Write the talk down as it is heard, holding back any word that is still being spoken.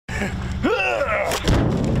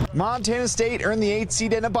Montana State earned the 8th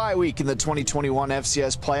seed and a bye week in the 2021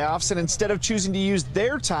 FCS playoffs, and instead of choosing to use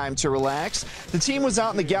their time to relax, the team was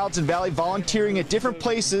out in the Gallatin Valley volunteering at different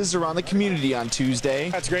places around the community on Tuesday.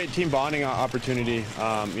 That's a great team bonding opportunity.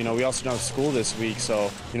 We also don't have school this week,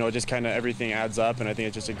 so just kind of everything adds up, and I think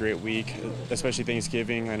it's just a great week, especially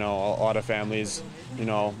Thanksgiving. I know a lot of families,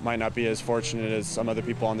 might not be as fortunate as some other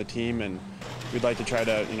people on the team, and we'd like to try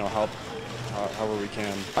to, help however we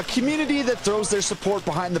can. A community that throws their support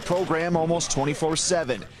behind the program almost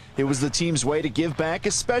 24/7. It was the team's way to give back,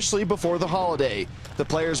 especially before the holiday. The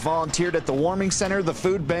players volunteered at the warming center, the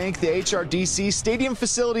food bank, the HRDC, stadium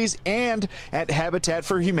facilities, and at Habitat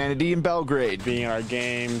for Humanity in Belgrade. Being at our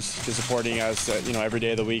games, to supporting us, every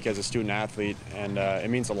day of the week as a student athlete, and it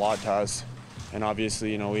means a lot to us. And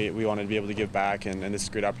obviously, we wanted to be able to give back, and this is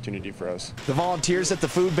a great opportunity for us. The volunteers at the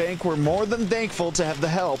food bank were more than thankful to have the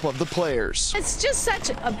help of the players. It's just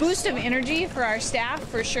such a boost of energy for our staff,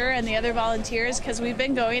 for sure, and the other volunteers, because we've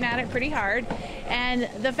been going at it pretty hard. And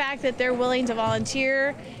the fact that they're willing to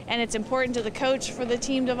volunteer, and it's important to the coach for the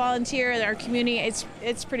team to volunteer, and our community,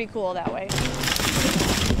 it's pretty cool that way.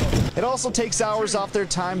 It also takes hours off their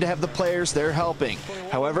time to have the players there helping.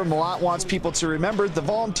 However, Malott wants people to remember the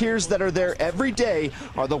volunteers that are there every day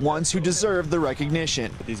are the ones who deserve the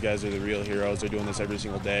recognition. These guys are the real heroes. They're doing this every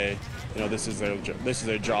single day. This is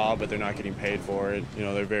their job, but they're not getting paid for it.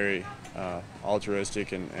 They're very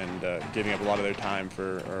altruistic and giving up a lot of their time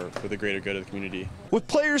for the greater good of the community. With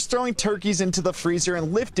players throwing turkeys into the freezer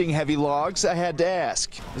and lifting heavy logs, I had to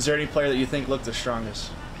ask. Is there any player that you think looked the strongest?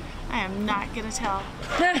 I am not going to tell.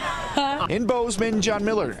 In Bozeman, John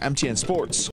Miller, MTN Sports.